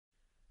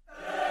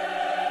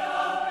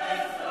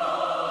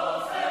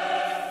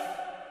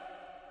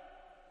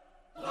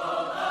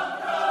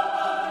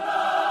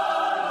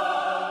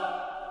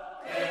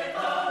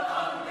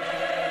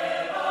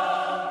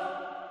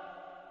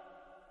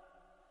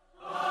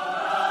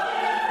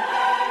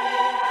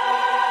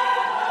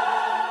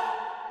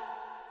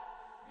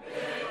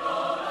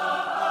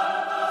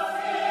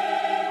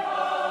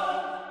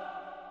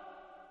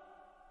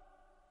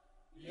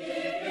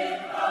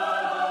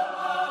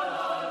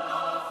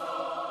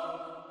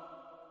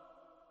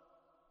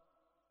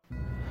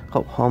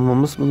Xab,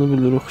 hamımız bunu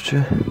bilirik ki,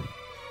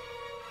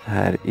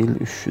 hər il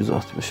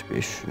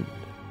 365 gün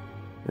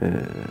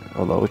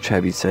ola o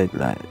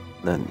kəbisəylə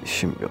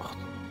işim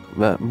yoxdur.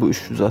 Və bu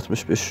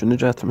 365 günü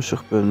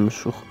gətirmişik,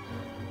 bölmüşük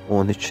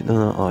 12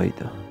 dənə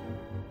ayda.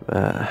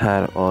 Və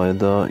hər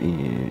ayda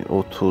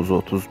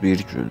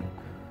 30-31 gün,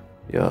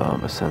 ya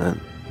məsələn,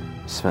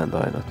 İsfənd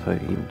ayına ta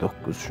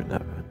 29 günə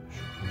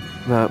bölmüşük.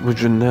 Və bu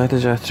günləri də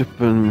gətirib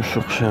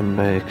bölmüşük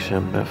şənbə,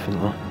 yekşənbə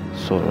filan.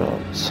 Sonra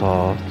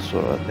saat,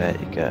 sonra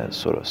dəqiqə,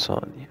 sonra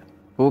saniyə.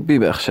 Bu bir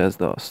bəxşəz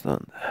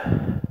dastandır.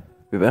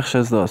 Bir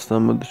bəxşəz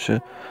dastan budur ki,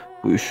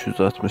 bu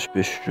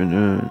 365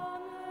 günün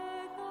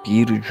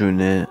bir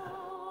günü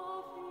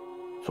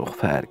çox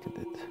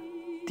fərqlidir.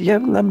 Deyə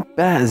biləm,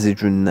 bəzi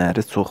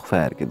günləri çox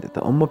fərqlidir,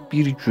 amma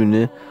bir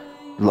günü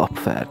lap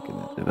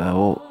fərqlidir və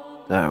o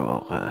der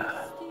vaqa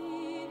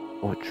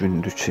o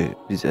gündür ki,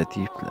 bizə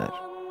deyiblər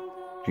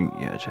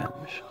dünyaya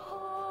gəlmişik.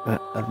 Və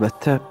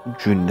əlbəttə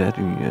gündə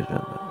dünyaya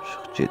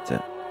gəlməmişik, gecə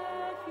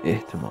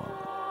ehtimalı.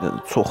 Yəni,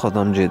 çox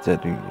adam gecə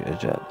dünyaya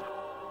gəlir.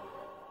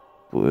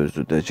 Bu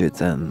özü də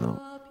gecənin o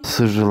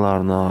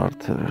sırrlarını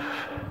artırır.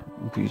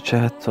 Bu iki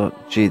hətta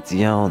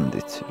gecəyə and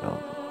içir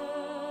Allah.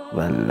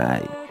 Və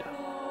ləyl,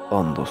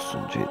 and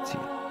olsun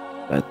gecəyə.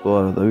 Evet, bu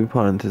arada bir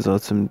parantez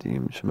açım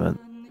diyeyim ki, mən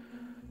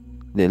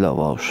Leyla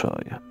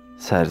uşağıyam.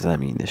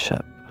 Sərzəmini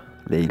şəb,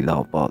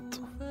 Leylabad.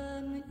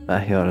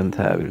 Məhyarın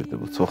təbiridir,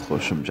 bu çox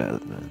xoşum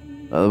gəldi mənim.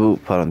 Bu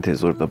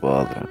parantez orada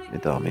bağlıram,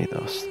 idamə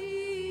edasın.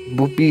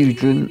 Bu bir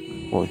gün,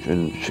 o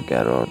gün ki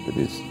qərardır,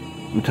 biz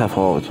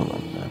mütəfavit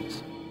olanlarımız.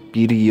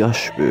 Bir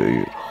yaş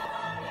böyüyürük.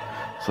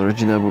 Sonra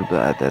yine burada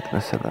ədəd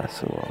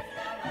məsələsi var.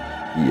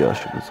 1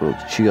 yaşımız oldu,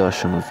 2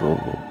 yaşımız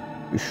oldu,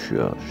 3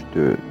 yaş,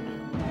 4,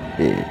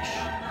 5.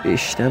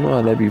 5'ten o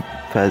hala bir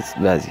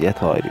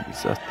vəziyyət ayrı bir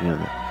zat.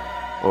 Yəni,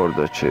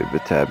 oradakı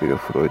bir təbiri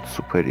Freud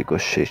superego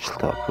şəkil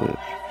tapır.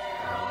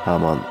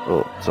 Həman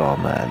o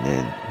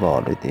camiənin,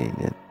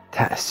 valideynin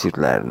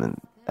təsirlərinin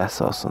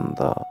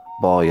əsasında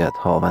bayət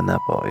ha və nə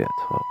bayət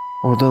ha.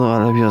 Orada da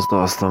hala biraz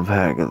da aslan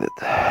fərqlidir.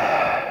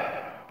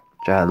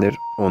 Gəlir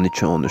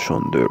 12, 13,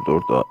 14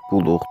 orada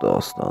buluq da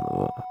aslanı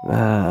var.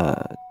 Və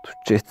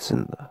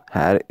getsin də.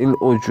 Hər il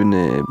o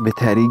günü bir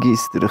təriqi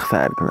istirik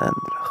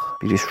fərqləndirik.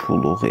 Biri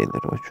şuluq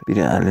edir o gün.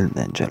 Biri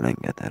əlindən gələn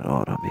qədər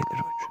aram edir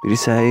o gün. Biri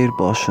səyir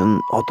başın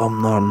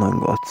adamlarla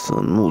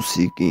qaçsın,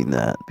 musiqi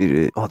ilə.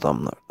 Biri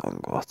adamlardan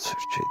qaçır,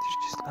 gedir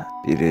gizlən.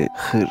 Biri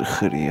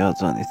xır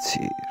yacan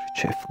içir,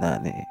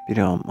 keflənir.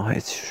 Biri amma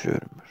heç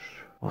görmür.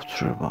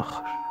 Oturur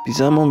baxır. Bir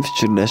zaman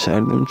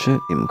fikirləşərdim ki,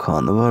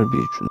 imkanı var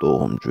bir gün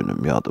doğum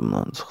günüm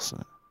yadımdan çıxsın.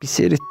 Bir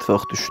seri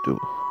ittifaq düşdü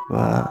bu.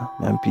 Və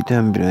mən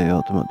birdən-birə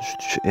yadıma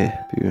düşdü ki,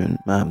 bir gün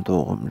mənim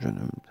doğum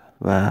günümdür.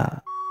 Və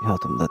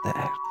yadımda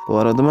dəyərdi. Bu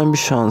arada mən bir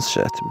şans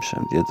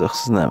gətirmişəm,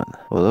 deyəcəksiniz nə mənə.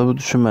 O da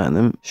budur ki,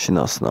 mənim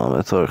şinasnamə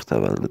tarix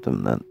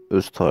təvəllüdümdən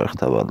öz tarix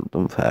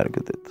təvəllüdüm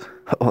fərqidir.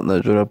 Ona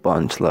görə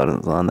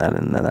banklarınızın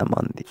əlindən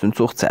əman deyil. Çünki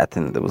çox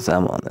çətindir bu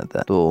zamanədə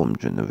doğum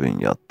gününü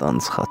yaddan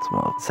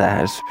çıxartmaq.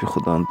 Səhər sübh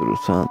yuxudan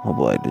durursan,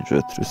 mobilə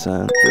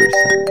götürürsən,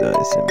 görürsən bir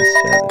SMS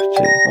gəlir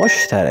ki,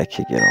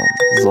 müştərəki giram.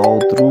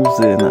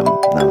 Zadruze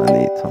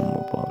nəvəneytan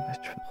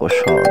mübarək.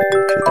 Xoşhalim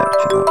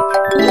gedərkən abi.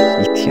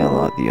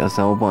 İtiyala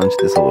deyəsən, o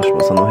bankda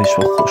savaşmasan o heç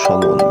vaxt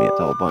xoşhal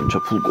olmayacaq. O banka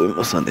pul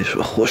qoymasan heç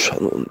vaxt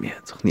xoşhal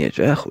olmayacaq.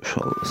 Necə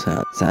xoşhal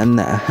olsan? Sənin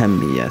nə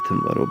əhəmiyyətin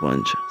var o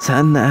banka?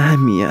 Sənin nə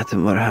əhəmiyyətin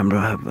var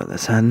həmrah əvvələ?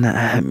 Sənin nə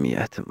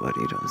əhəmiyyətin var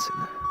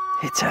İranzına?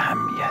 Heç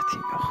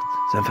əhəmiyyətin yoxdur.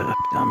 Sən fəqət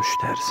bir daha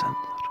müştərisən.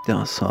 Bir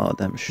daha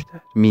sadə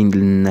müştəri.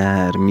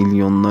 Minlər,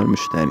 milyonlar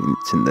müştərinin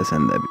içində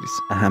sən də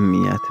bilirsən.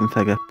 Əhəmiyyətin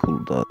fəqət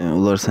pulda. Yəni,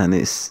 onlar səni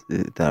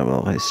der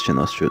vaqa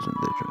iskinas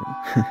gözündə görür.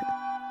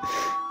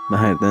 Mən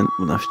hərdən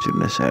buna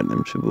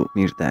fikirləşərdim ki, bu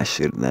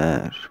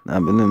mirdəşirlər, nə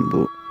bilim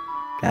bu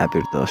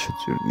qəbirdaşı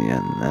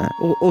cürləyənlər,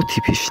 o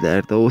tip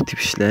işlər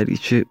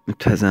ki,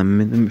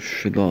 mütəzəmmini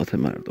müşkilat-ı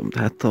mərdumdur.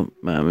 Hətta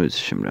mənim öz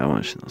işim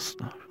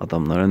rəvanşinaslar.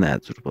 Adamlara nə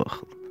cür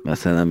baxılır.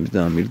 Məsələn, bir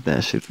daha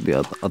mirdəşir bir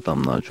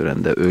adamlar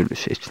görəndə ölü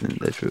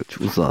şəklində görür ki,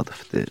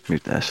 uzadıbdır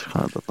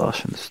mirdəşirxanada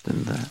daşın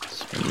üstündə.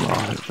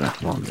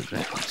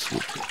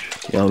 Bismillahirrahmanirrahim.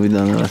 Ya bir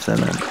dənə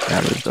məsələn,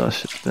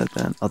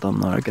 qəbirdaşıdan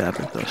adamlara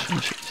qəbirdaşın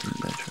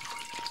şəklində görür.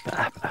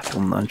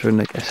 Bundan gör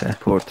nə qəşəng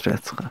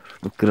portret çıxar.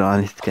 Bu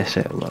granit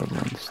qəşəng olar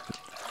bunun üstündə.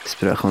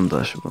 İspiraxon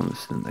daşı bunun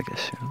üstündə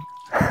qəşəng.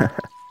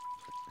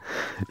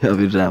 Ya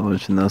bir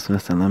rəvanşinas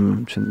məsələn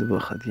mümkündür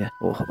baxa deyə.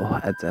 Oh,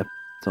 əcəb.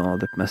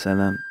 Canadıb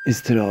məsələn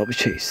iztirabı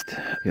keysdir.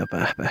 Ya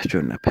bəh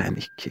gör nə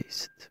panik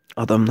keysdir.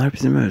 Adamlar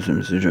bizim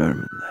özümüzü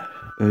görmürlər.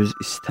 Öz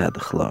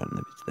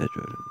istədiklərini bizdə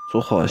görür.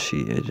 Çox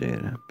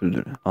aşiyəcəyirəm,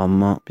 bilirəm.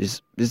 Amma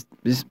biz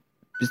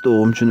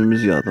doğum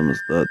günümüz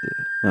yadımızdadır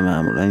və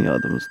məmulən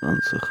yadımızdan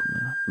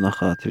çıxmır. Buna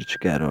xatir ki,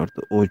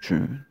 qərardır o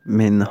gün,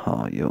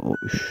 menhaya o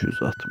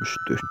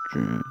 364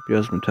 gün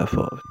biraz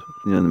mütəfavit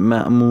olur. Yəni,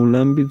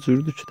 məmulən bir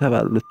cürdür ki,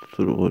 təvəllüd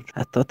tuturuq o gün.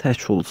 Hətta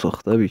tək olsaq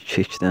da bir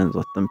kekdən,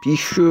 zatdan bir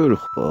iş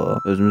görürük,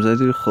 özümüzə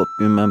deyirik, xop,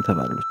 gün mənim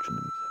təvəllüd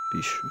günümdür.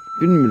 bişur.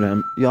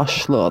 Bilmirəm,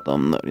 yaşlı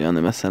adamlar,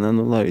 yəni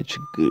məsələn onlar ki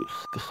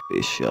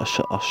 40-45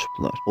 yaşı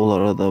aşıblar.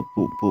 Onlara da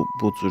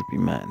bu cür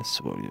bir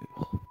mənisi var ya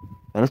yox.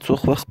 Hələ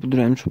çox vaxt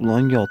bilirəm ki,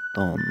 bunların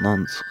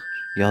yaddandan çıxır.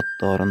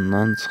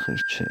 Yadlarından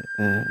çıxır ki,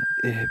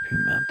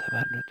 bilməm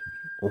təvəllüdüm.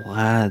 O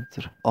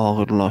qədər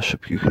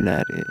ağırlaşıb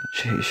yükləri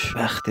ki, heç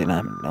vaxt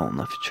eləmirlər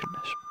ona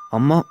fikirləşmə.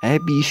 Amma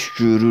bir iş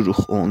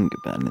görürük onun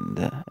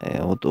qəbəlində,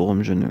 o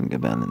doğum günün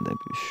qəbəlində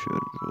bir iş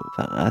görürük.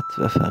 Fəqət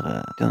və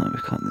fəqət genel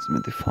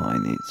mekanizmi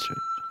difayını icra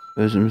edirik.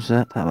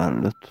 Özümüzə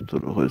təvəllüd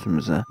tuturuq,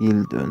 özümüzə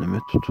il dönümü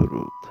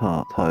tuturuq,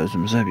 ta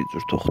özümüzə bir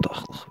cür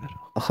toxtaqlıq veririk.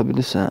 Axı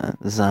bilirsən,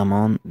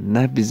 zaman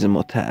nə bizim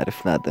o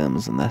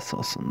təriflədiyimizin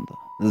əsasında,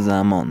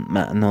 zaman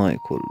mənay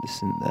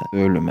kullisində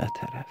ölümə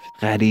tərəf,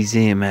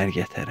 qərizə-i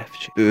mərgə tərəf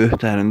ki,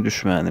 böyüklərin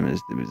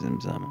düşmənimizdir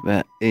bizim zaman və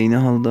eyni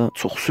halda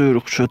çox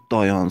söyürük ki,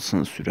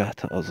 dayansın,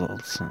 sürəti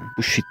azalsın,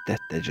 bu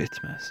şiddətdə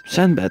getməz.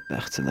 Sən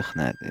bədbəxtçilik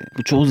nədir?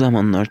 Bu çox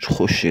zamanlar ki,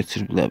 xoş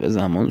keçir bilə və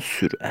zaman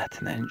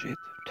sürətlə gedir.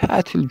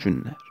 Tətil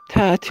günlər,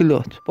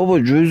 tətilat. Baba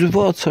gözünü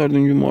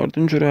açardın,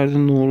 yumardın,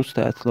 görərdin Novruz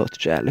tətilatı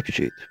gəlib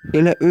gedib.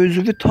 Elə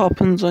özünü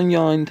tapıncan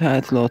yayın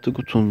tətilatı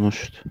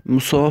qutulmuşdu.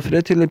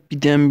 Müsafirət elə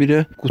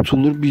birdən-birə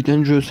qutulur,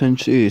 birdən görsən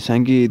ki,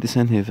 sən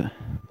gedirsən evə.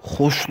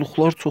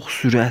 Xoşluqlar çox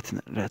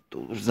sürətlə rədd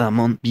olur.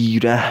 Zaman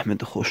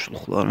birəhmidir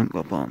xoşluqların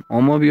qabağında.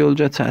 Amma bir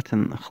yolca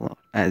çətinliklər,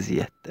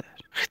 əziyyətlər.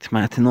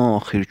 Xidmətin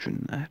axir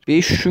günlər.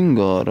 5 gün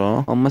qara,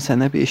 amma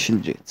sənə 5 il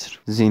keçir.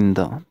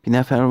 Zindan. Bir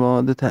nəfər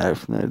vardı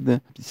təriflərdə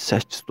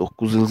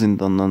 8-9 il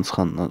zindandan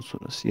çıxandan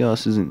sonra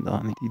siyasi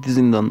zindan idi.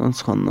 Zindandan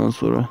çıxandan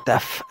sonra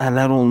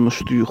dəfələr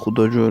olmuşdu,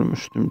 yuxuda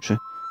görmüşdüm ki,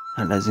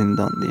 hələ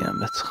zindan deyən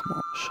və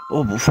çıxmamış.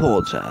 O bu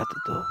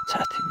faciədir də,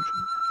 çətin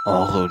günlər.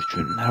 Ağır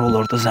günlər,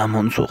 onlarda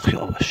zaman çox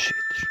yavaş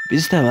gedir.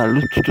 Biz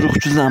təvəllüd tuturuq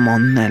ki,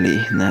 zamanın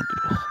əleyhinə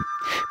duruq.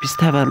 Biz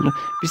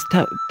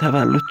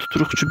təvəllüd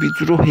tuturuq ki, bir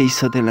cür o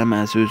heysad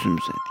eləməz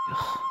özümüzə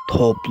deyək.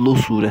 Tablo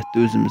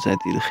surətdə özümüzə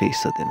deyirik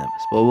heysad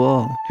eləməz. Baba,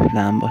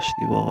 tüflərin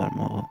başlayıb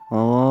ağarmağa.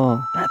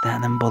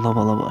 Bədənin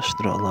bala-bala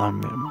başlayır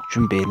alarm vermək. Bir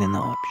gün belin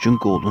ağrır, bir gün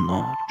qolun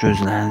ağrır,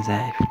 gözlərin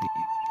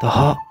zəifləyir.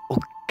 Daha o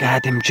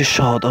qədimki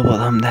şadab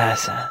adam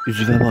deyəsən,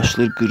 üzvə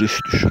başlayır qırış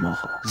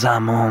düşməyə.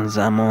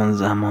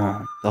 Zaman.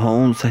 Daha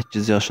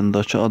 18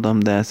 yaşındakı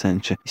adam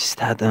deyəsən ki,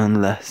 istədiyin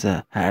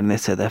ləhzə, hər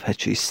neçə dəfə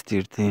ki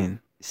istəyirdin,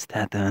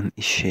 istədən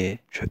işi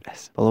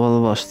görəsən.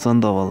 Bala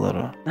başlasan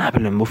davalara. Nə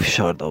bilim, bu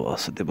fişar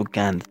davasıdır, bu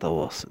qənd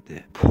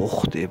davasıdır,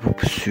 poxdur, bu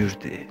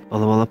püsürdür.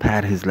 Bala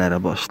pərhizlərə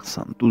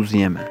başlasan, duz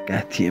yemə,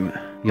 qət yemə,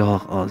 yağ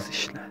az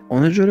işlə.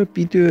 Ona görə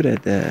bir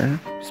dövrədə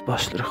biz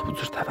başlayırıq bu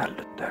cür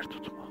təvəllüdlər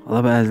tutmaq.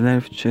 Hala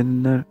bəziləri fikir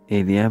edirlər,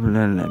 eləyə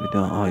bilərlər bir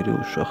də ayrı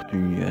uşaq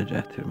dünyaya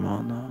gətirmə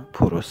ana.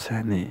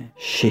 Prosəni,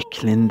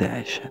 şəklin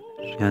dəyişənir.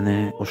 Yəni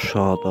o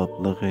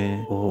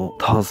şadablığı, o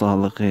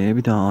tazalığı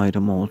bir də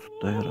ayrı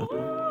mövcudda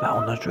yaradır. Və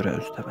ona görə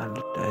öz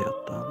təvəllüddə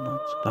yaddandan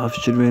çıxır. Daha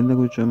fikir verində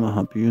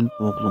qoyacağım, bir gün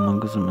oğlumun,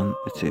 qızımın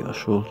neçə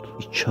yaşı oldu?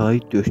 2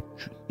 ay 4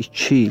 gün,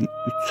 2 il,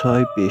 3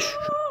 ay 5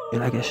 gün.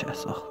 Elə qəşəng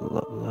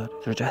saxlayırlar,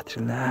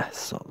 gətirirlər,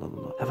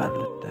 salırlar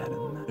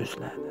təvəllüdlərindən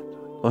özlərinə.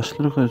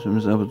 Başlayırıq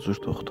özümüzə bu cür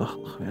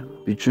toxtaqlıq vermək.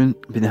 Bir gün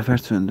bir nəfər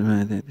söndü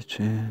mənə dedi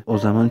ki, o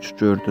zaman ki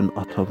gördün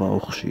atava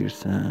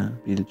oxşayırsan,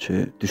 bil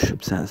ki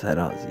düşübsən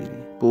səraziri.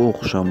 Bu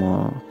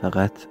oxşama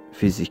fəqət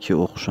fiziki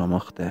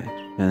oxşamaq deyil.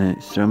 Yəni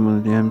istəyirəm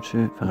bunu deyəm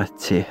ki, fəqət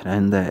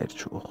çehrən deyil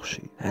ki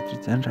oxşayır.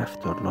 Tədricən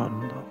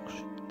rəftarların da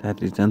oxşayır.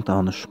 Tədricən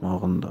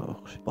danışmağın da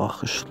oxşayır.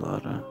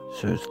 Baxışları,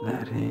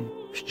 sözləri,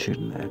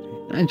 fikirləri.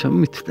 Yəni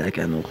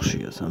mütləqən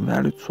oxşayırsan.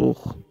 Bəli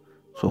çox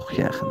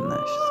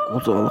yaxınlaşır.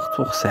 Qocalıq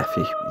çox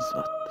səfih bir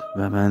zatdır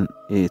və mən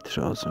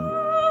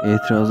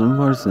etirazım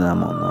var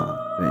zamana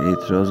və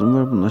etirazım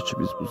var buna ki,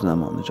 biz bu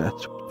zamanı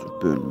gətirib bu cür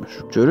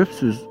bölmüşük.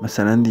 Görübsüz,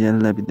 məsələn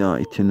deyənlər bir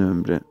daha itin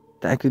ömrü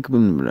dəqiq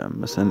bilmirəm.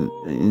 Məsələn,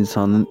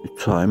 insanın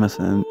 3 ay,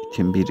 məsələn,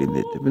 itin 1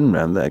 ildir.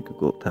 Bilmirəm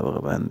dəqiq o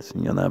təbəqə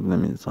bəndisin. Ya nə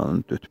bilim,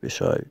 insanın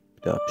 4-5 ay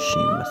bir daha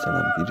pişiyin,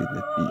 məsələn, 1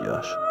 ildir, 1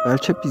 yaş.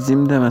 Bəlkə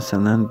bizim də,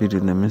 məsələn, 1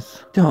 ilimiz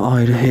bir daha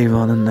ayrı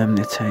heyvanın nəm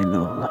neçə ili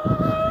olur.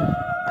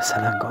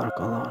 Məsələn,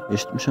 qarqalar.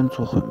 Eşitmişəm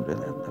çox ömür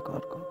eləyəndə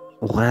qarqalar.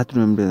 O qədər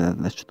ömür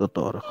eləyəndə ki,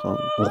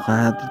 darıxallar. O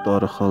qədər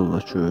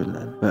darıxallar ki,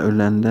 ölən. Və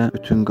öləndə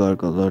bütün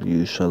qarqalar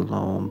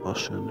yığışarlar onun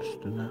başının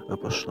üstünə və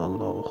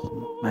başlarlar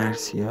oxumaq.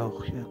 Mərsiyə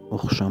oxuyan,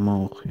 oxşama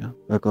oxuyan.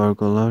 Və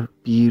qarqalar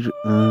bir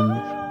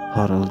ömür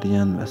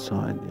parıldayan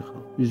vəsait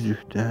yığır.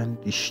 Üzükdən,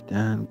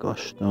 dişdən,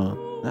 qaşdan,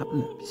 nə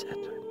bilim, bizə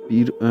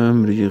bir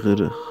ömür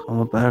yığırıq.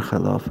 Amma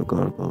bərxəlafı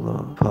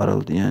qarqalar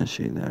parıldayan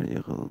şeylər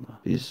yığırlar.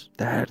 Biz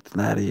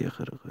dərdləri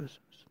yığırıq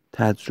özümüz.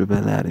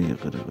 Təcrübələri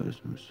yığırıq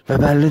özümüz. Və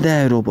bəlli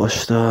deyir o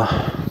başda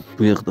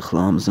bu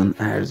yığdıqlarımızın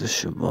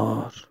ərzişi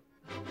var.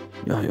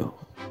 Ya yox.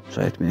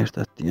 Şəhid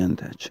Mehtad deyən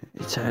də ki,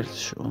 heç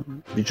ərzişi olmur.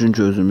 Bir gün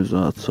gözümüzü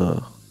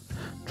açaq,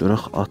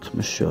 görək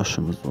 60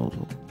 yaşımız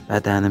olur.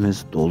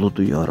 Bədənimiz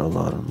doludur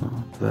yaralarına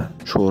və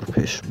kör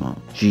peşman,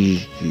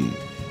 gic-gic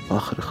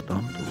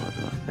baxırıqdan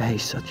duvara və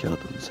hissat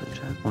yadımıza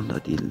gəlir. Onda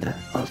dildə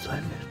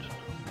Alzheimer tutur.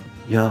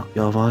 Ya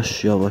yavaş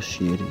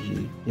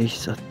yeriyir,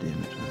 hissat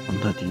demirəm.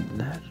 Onda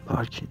deyirlər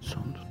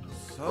Parkinson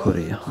tutur.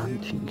 Kore'ye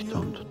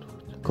Huntington tutuldu.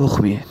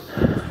 Korkmayın.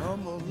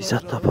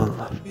 İzzət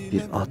taparlar,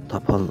 bir ad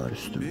taparlar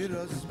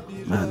üstümüzə.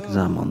 Mən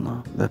zamanla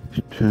və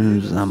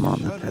bütün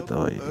zamanı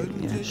tədavi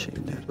edən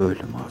şeylər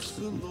ölüm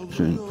arzusudur.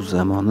 Çünki bu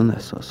zamanın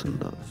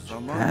əsasında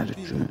hər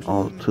gün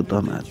 6-da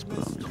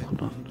məcburam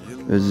yuxudan.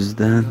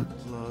 Özünüzdən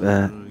və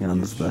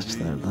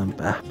yanınızdakılardan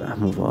bəh-bəh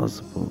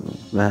müvazib olun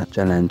və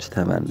gələnci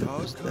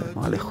təvəllüdünüzdə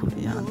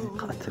Melancholi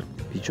xatır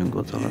bir gün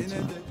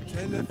qocalacaq, bir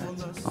gün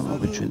öləcək. Amma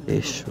bu gün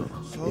eş var,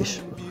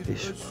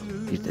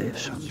 bir də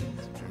yaşamayacaq.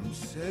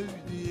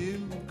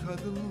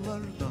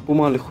 Bu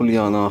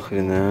Melancholi'nin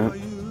axirinə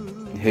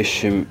heç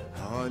kim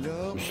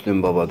Müslüm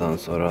babadan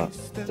sonra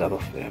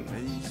cavab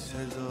verəməz.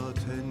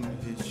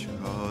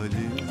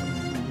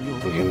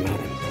 Bugün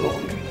benim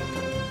doğum günüm.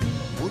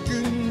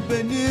 Bugün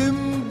benim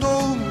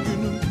doğum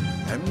günüm.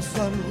 Hem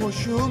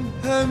sarhoşum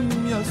hem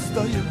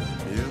yastayım.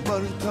 Bir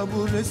bar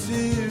taburesi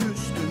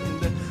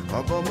üstünde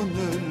babamın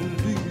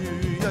öldüğü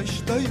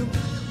yaştayım.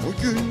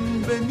 Bugün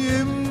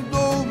benim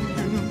doğum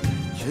günüm.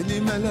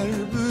 Kelimeler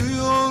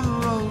büyüyor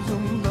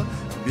ağzımda.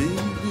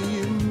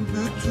 Bildiğim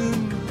bütün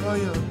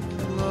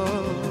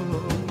hayatlar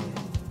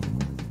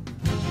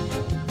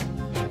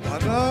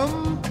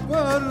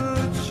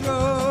paramparça,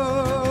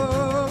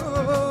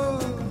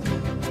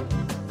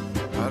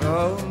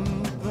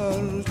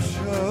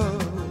 paramparça,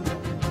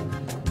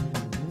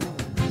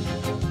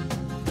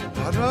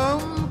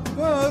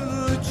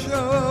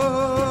 paramparça.